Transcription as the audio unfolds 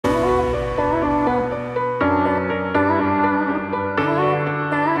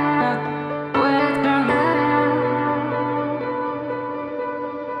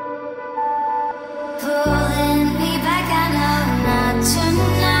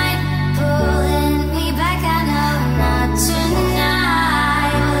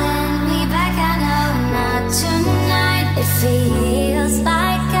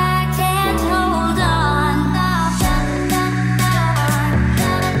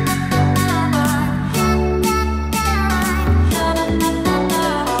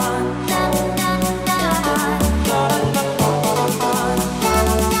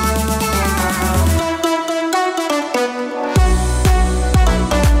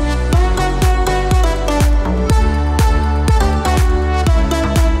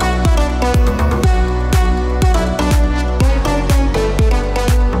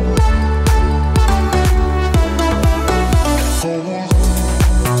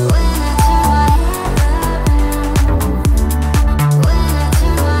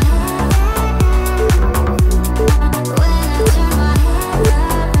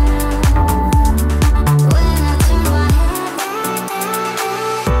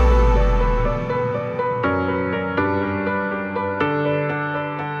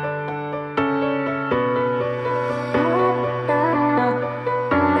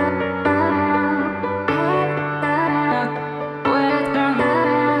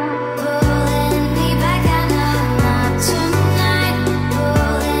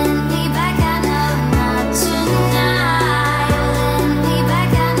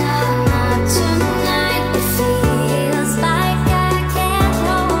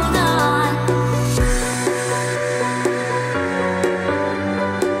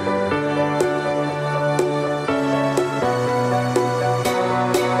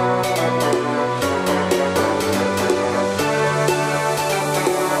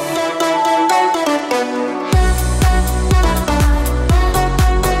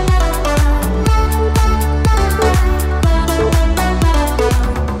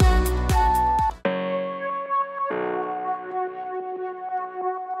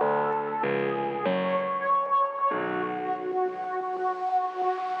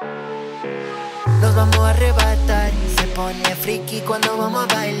nos vamos a arrebatar. Se pone friki cuando vamos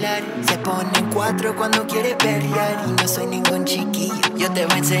a bailar. Se pone en cuatro cuando quiere perrear. Y no soy ningún chiquillo, yo te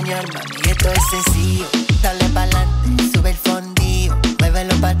voy a enseñar, mami, esto es sencillo. Dale pa'lante, sube el fondillo.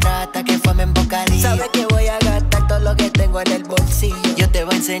 Muévelo pa' atrás hasta que fome en bocadillo. Sabes que voy a gastar todo lo que tengo en el bolsillo. Yo te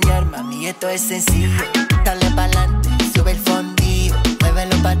voy a enseñar, mami, esto es sencillo. Dale pa'lante, sube el fondillo.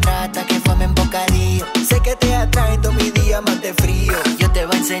 Muévelo pa' atrás hasta que fome en bocadillo. Sé que te atrae todo mi día más de frío. Yo te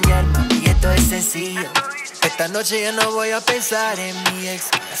voy a enseñar, mami, esto es sencillo. Esta noche yo no voy a pensar en mi ex,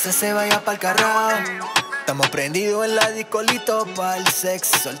 ese se vaya pa'l carajo. Estamos prendidos en la discolito pa'l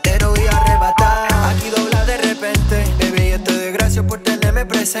sex, soltero y arrebatado. Aquí dobla de repente, baby, yo te doy gracias por tenerme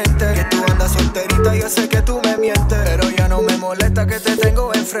presente. Que tú andas solterita, yo sé que tú me mientes, pero ya no me molesta que te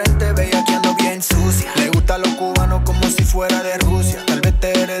tengo enfrente. Veía que ando bien sucia, le gustan los cubanos como si fuera de Rusia. Tal vez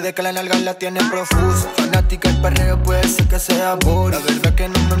te herede que la nalga la tiene profusa. Fanática el perreo, puede ser que sea Boris. La verdad que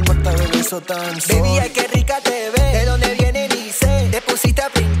no me importa ver eso tan solo. Baby, ay, qué rica te ves, de dónde viene ni sé. Te pusiste a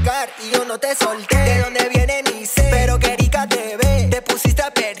brincar y yo no te solté. De dónde viene ni sé, pero qué rica te ves. Te pusiste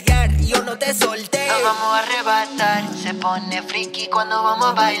a perrear y yo no te solté. Nos vamos a arrebatar. Se pone friki cuando vamos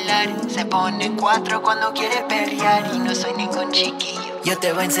a bailar. Se pone en cuatro cuando quiere perrear. Y no soy ningún chiquillo, yo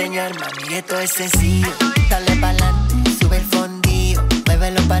te voy a enseñar, mami, esto es sencillo. Dale pa'lante, sube el fondillo.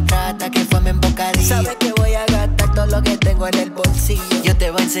 Muévelo pa' atrás hasta que fome en bocadillo. Sabes que voy a gastar todo lo que tengo en el bolsillo. Yo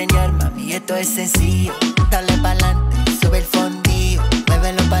te voy a enseñar, mami, esto es sencillo. Dale pa'lante, sube el fondillo.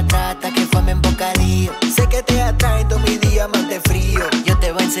 Muévelo pa' atrás hasta que fome en bocadillo. Sé que te atrae todo mi día más de frío. Yo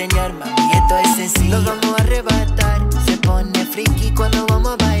te voy a enseñar, mami, esto es sencillo. Nos vamos a arrebatar. Se pone friki cuando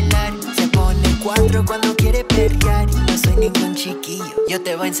vamos a bailar. Se pone en cuatro cuando quiere perrear. Y no soy ningún chiquillo, yo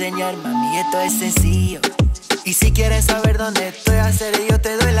te voy a enseñar, mami, esto es sencillo. Y si quieres saber dónde estoy, hacer yo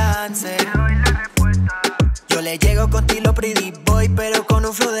te doy la answer. Yo le llego contigo pretty boy, pero con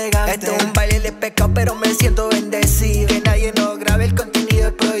un flow de gangster. Esto es un baile de pecado, pero me siento bendecido. Que nadie nos grabe, el contenido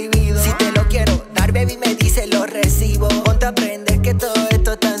es prohibido. Si te lo quiero dar, baby, me dice lo recibo. Ponte a aprender que todo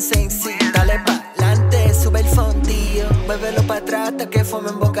esto es tan sencillo. Dale pa'lante, sube el fondillo. Muévelo pa' atrás hasta que fome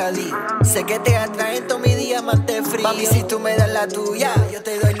en bocadillo. Sé que te atraen todo mi día más de frío. Mami, si tú me das la tuya, yo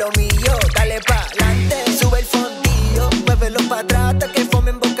te doy lo mío. Dale pa'lante, sube el fondillo. Muévelo pa' atrás hasta que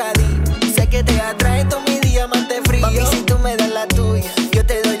fome en bocadillo. Sé que te atraen todo mi día más de frío. Mami, si tú me das la tuya, yo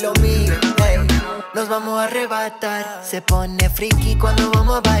te doy lo mío. Hey. Nos vamos a arrebatar. Se pone friki cuando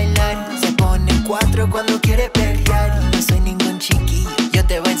vamos a bailar. Se pone en cuatro cuando quiere perrear. Y no soy ningún chiquillo, yo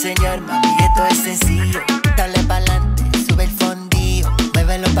te voy a enseñar, mami, esto es sencillo. Dale pa'lante, sube el fondillo.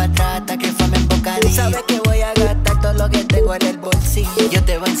 Muévelo pa' atrás hasta que fome en bocadillo. Sabes que voy a gastar todo lo que tengo en el bolsillo. Yo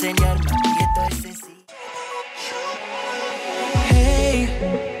te voy a enseñar, mami, esto es sencillo. Hey,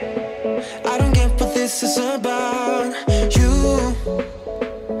 I don't get what this is about. You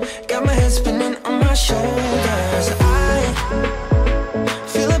got my head spinning on my shoulders. I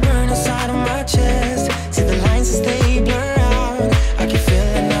feel a burn inside of my chest. See the lines as they blur out. I can feel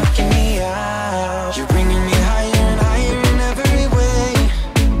it knocking me out. You're bringing me higher and higher in every way.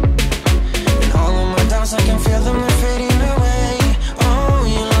 And all of my doubts, I can feel them, they're fading away. Oh,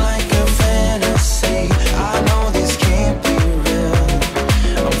 you're like a fantasy. I know this can't be real.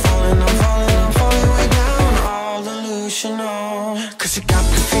 I'm falling way down, all delusional. 'Cause you got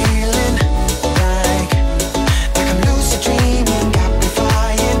me feeling like I'm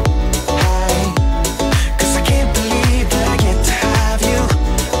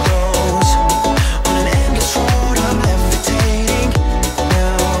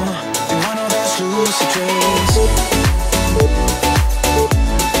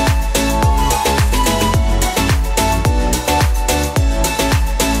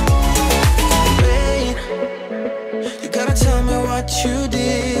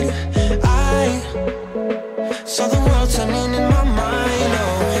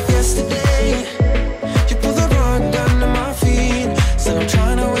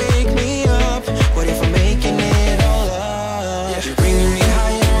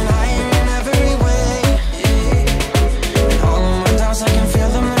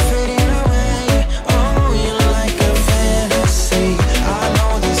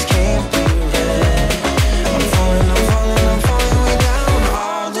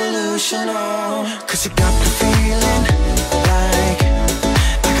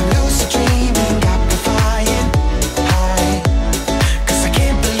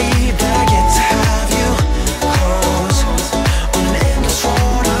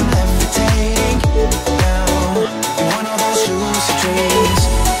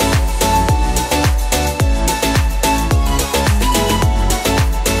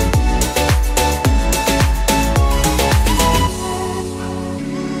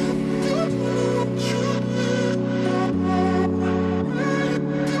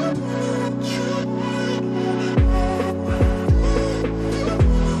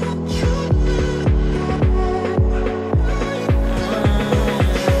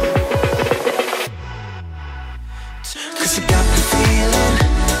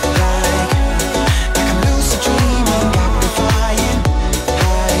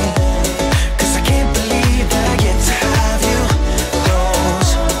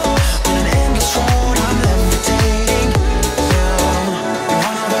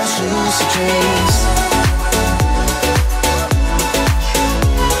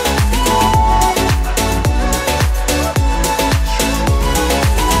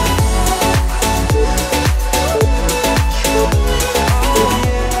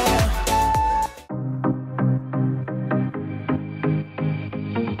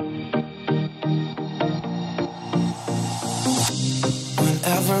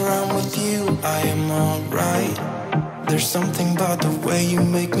I am alright. There's something about the way you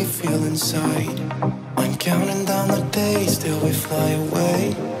make me feel inside. I'm counting down the days till we fly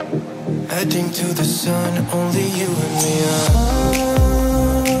away, heading to the sun, only you and me.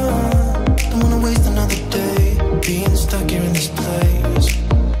 Don't wanna waste another day being stuck here in this place.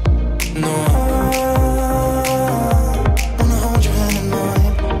 No, I wanna hold your hand in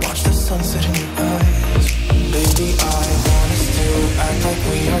mine, watch the sunset in your eyes. Baby, I want us to act like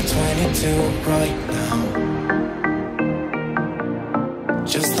we are 22 right now.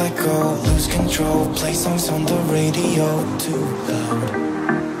 Just let go, lose control, play songs on the radio too loud.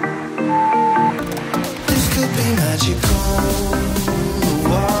 This could be magical.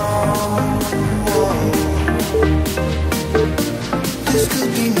 Whoa, whoa. This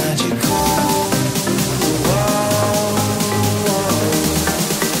could be magical.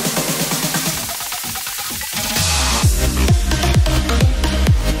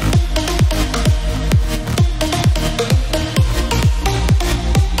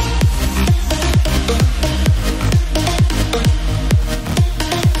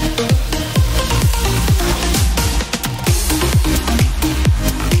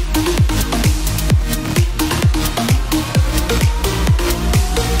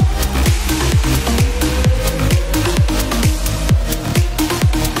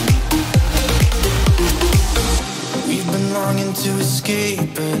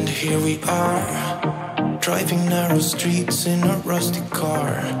 Driving narrow streets in a rusty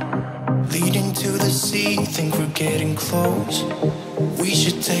car, leading to the sea, think we're getting close. We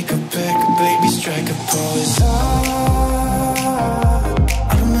should take a pic, baby, strike a pose.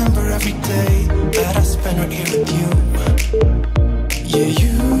 I remember every day that I spent right here with you. Yeah,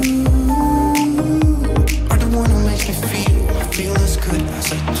 you are the one who makes me feel as good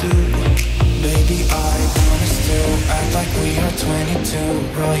as I do. Baby, I want us to act like we are 22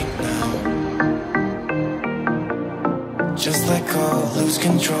 right now. Just let go, lose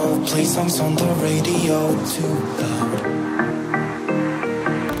control, play songs on the radio too loud.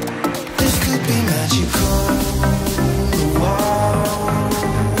 This could be magical. Whoa,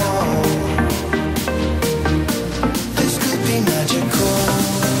 whoa. This could be magical.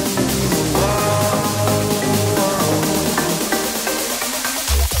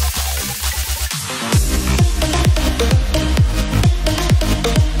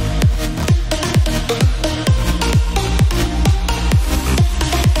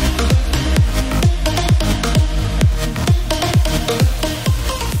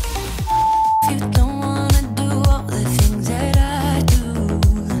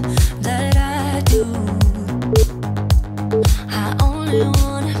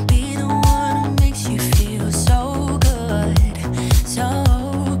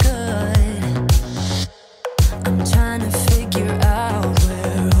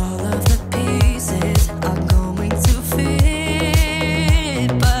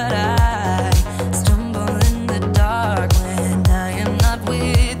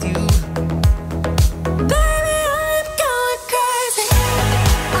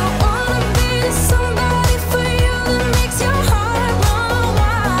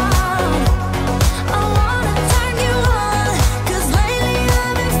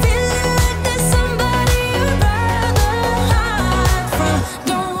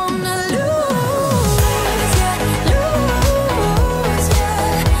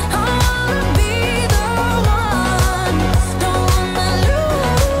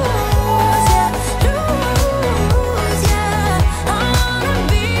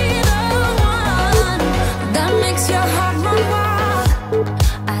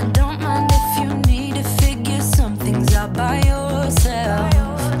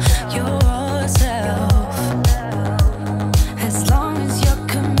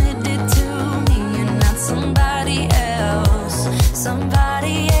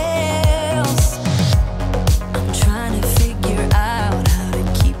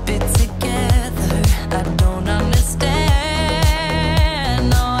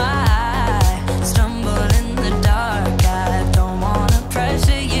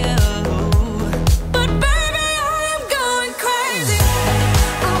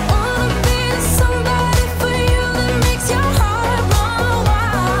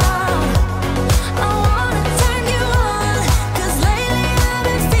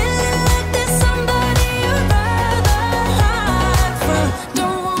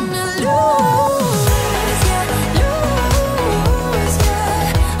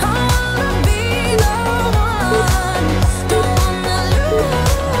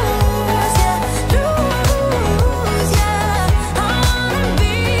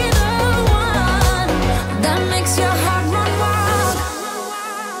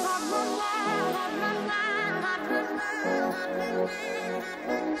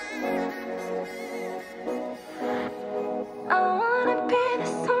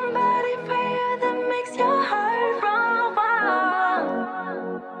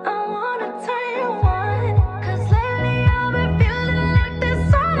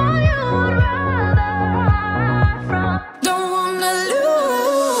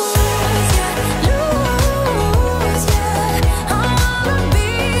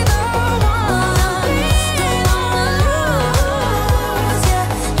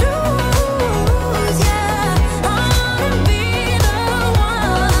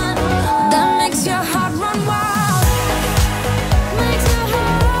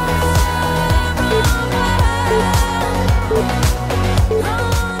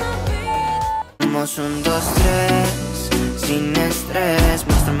 estrés.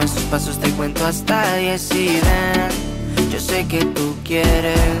 Muéstrame sus pasos, te cuento hasta 10 y ven. Yo sé que tú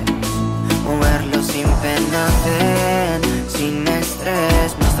quieres moverlo sin pena, ven, sin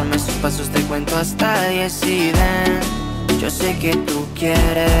estrés. Muéstrame sus pasos, te cuento hasta 10 y ven. Yo sé que tú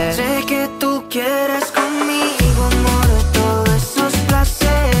quieres. Sé que tú quieres conmigo, amor, todos esos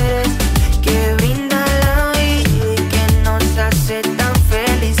placeres que brinda la vida y que nos hace tan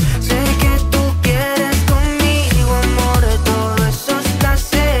feliz. Sé que tú quieres conmigo, amor, todos esos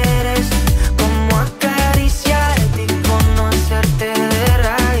placeres, como acariciarte y conocerte de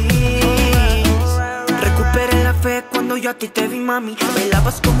raíz. Recuperé la fe cuando yo a ti te vi, mami.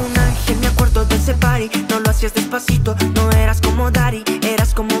 Bailabas como un ángel, me acuerdo de ese party. No lo hacías despacito, no eras como Daddy,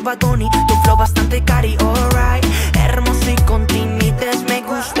 eras como Bad Bunny, tu flow bastante cari, alright. Hermosa y con timidez me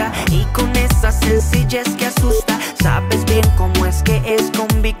gusta, y con esa sencillez que asusta. Sabes bien cómo es que es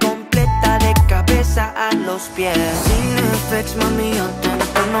combi completa de cabeza a los pies. Sin effects, mami, yo te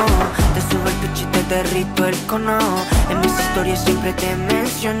entono, te subo el pitch y te derrito el cono. En mis historias siempre te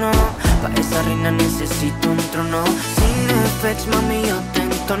menciono, pa' esa reina necesito un trono. Sin effects, mami, yo te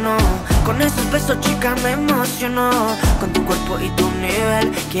entono, con esos besos, chica, me emocionó. Con tu cuerpo y tu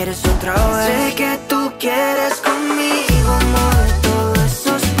nivel, quieres otra vez. Sé que tú quieres conmigo, amor, todos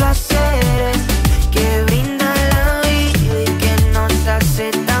esos placeres que brinda la vida y que nos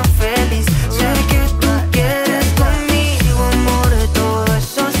hace tan feliz. Sé que tú quieres conmigo, amor, todos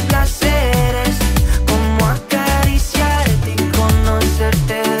esos placeres, como acariciarte y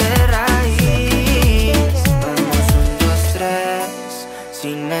conocerte de raíz. Vamos, 1, 2, 3,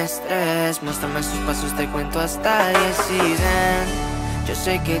 sin estrés. Muéstrame sus pasos, te cuento hasta 10 y ven. Yo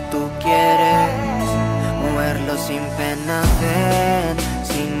sé que tú quieres moverlo sin pena, ven,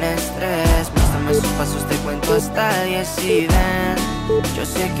 sin estrés. Muéstrame sus pasos, te cuento hasta 10 y ven. Yo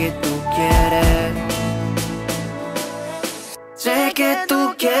sé que tú quieres. Sé que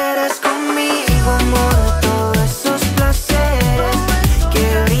tú quieres conmigo, amor, todos esos placeres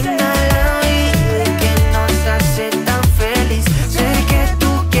que brinda la vida y que nos hace tan feliz. Sé que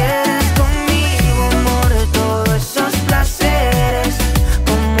tú quieres conmigo, amor, todos esos placeres,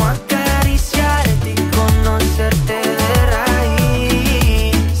 como acariciarte y conocerte de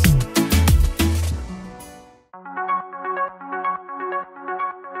raíz.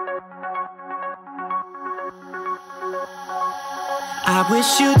 I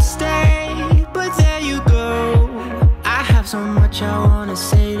wish you'd stay, but there you go. I have so much I wanna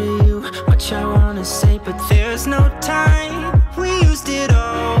say to you, much I wanna say, but there's no time. We used it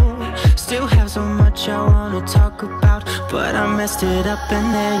all. Still have so much I wanna talk about, but I messed it up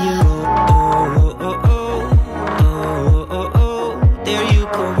and there you go. Oh, oh, oh, oh, oh, oh. There you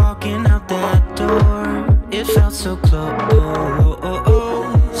go, walking out that door. It felt so close, oh, oh, oh,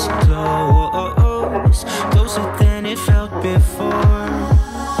 so close, closer than it felt before.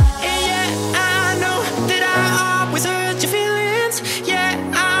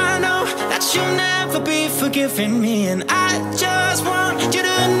 You'll never be forgiving me, and I just want you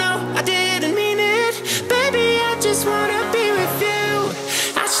to know I didn't mean it. Baby, I just wanna be with you.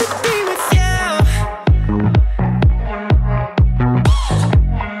 I should be with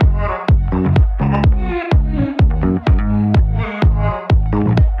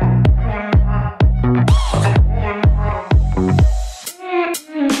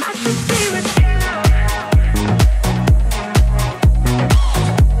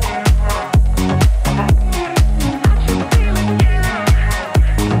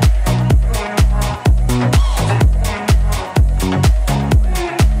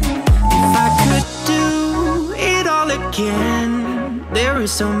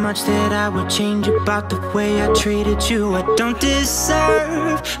so much that I would change about the way I treated you. I don't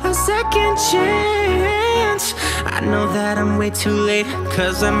deserve a second chance. I know that I'm way too late,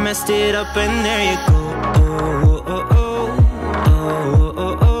 cause I messed it up and there you go. Oh, oh, oh, oh,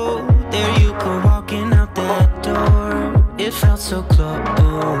 oh, oh. There you go, walking out that door. It felt so close,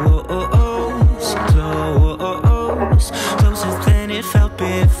 oh, oh, oh, so close, closer than it felt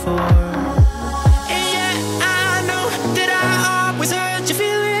before.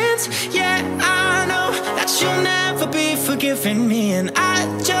 Forgiving me, and I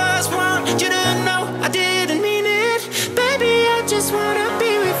just want you to know I didn't mean it. Baby, I just wanna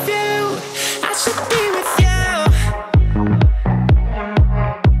be with you. I should be with you.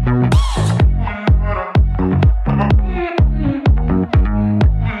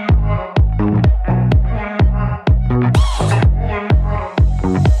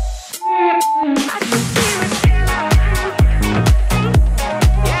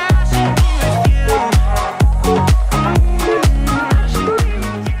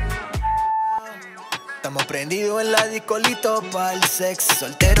 disco listo pa'l sexo,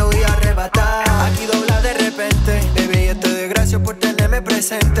 soltero y arrebatar. Aquí dobla de repente, baby, yo te doy gracias por tenerme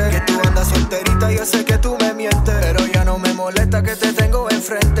presente. Que tú andas solterita, yo sé que tú me mientes, pero ya no me molesta que te tengo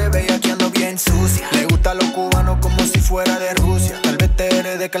enfrente. Veía que ando bien sucia, le gustan los cubanos como si fuera de Rusia. Tal vez te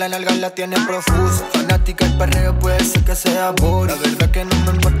herede que la nalga la tiene profusa. Fanática el perreo, puede ser que sea por. La verdad que no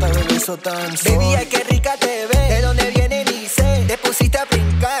me importa ver eso tan solo. Baby, ay, qué rica te ves, de dónde viene ni sé. Te pusiste a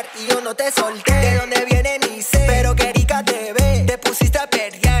brincar y yo no te solté. De dónde viene ni sé, pero qué rica te ves. Te pusiste a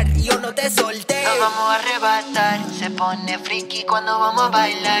perrear y yo no te solté. Nos vamos a arrebatar, se pone friki cuando vamos a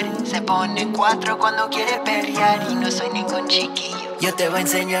bailar. Se pone cuatro cuando quiere perrear y no soy ningún chiquillo. Yo te voy a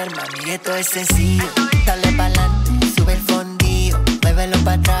enseñar, mami, esto es sencillo. Dale pa'lante, sube el fondillo. Muévelo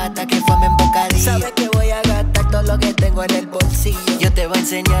pa' atrás hasta que fume en bocadillo. Sabes que voy a gastar todo lo que tengo en el bolsillo. Yo te voy a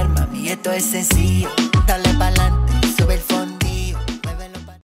enseñar, mami, esto es sencillo. Dale